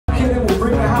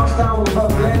the house down with her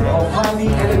blend of highly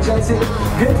energetic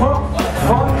hip-hop,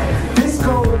 funk,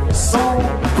 disco, soul,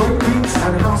 breakbeats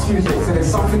and house music. So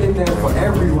there's something in there for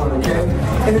everyone, okay?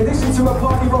 In addition to her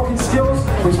party rocking skills,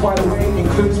 which by the way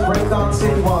includes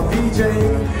breakdancing while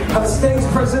DJing, her stage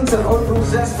presence and overall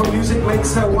zest for music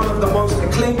makes her one of the most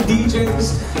acclaimed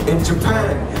DJs in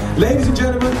Japan. Ladies and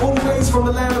gentlemen, all the way from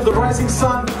the land of the rising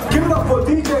sun, give it up for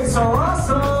DJ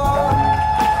SARASA!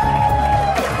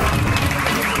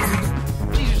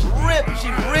 She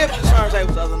ripped the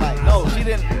turntables the other night. No, she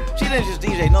didn't just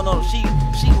DJ. No, she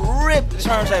ripped the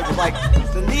turntables. Like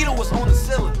the needle was on the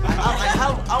ceiling. I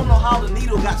don't know how the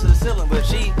needle got to the ceiling, but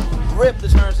she ripped the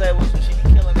turntables and she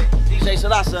be killing it. DJ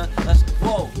SARASA, let's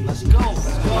go. Let's go.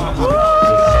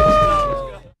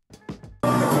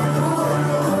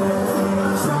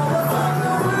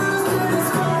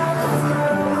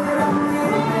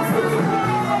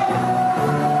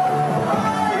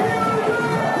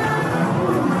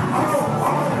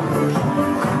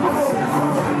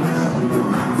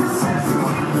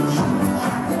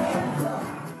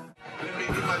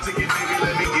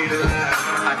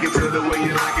 I can tell the way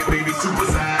you like it, baby, super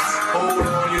size. Hold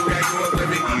on, you got go up, let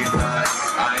me get mine.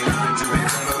 I ain't living to be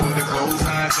done with the clothes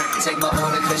high. Take my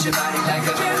order, cause your body like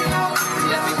a carry-on.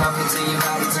 Let me walk into your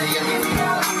body till you hit me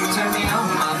on. Turn me on,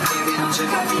 my baby, don't you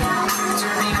let me on.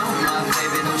 Turn me on, my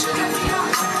baby, don't you let me on.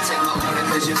 Take my order,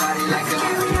 cause your body like a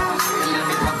carry-on. Let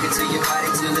me walk into your body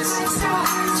till it's on.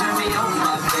 Turn me on,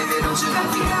 my baby, don't you let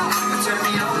me on. Turn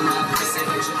me on, my baby,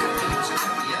 don't you let me on.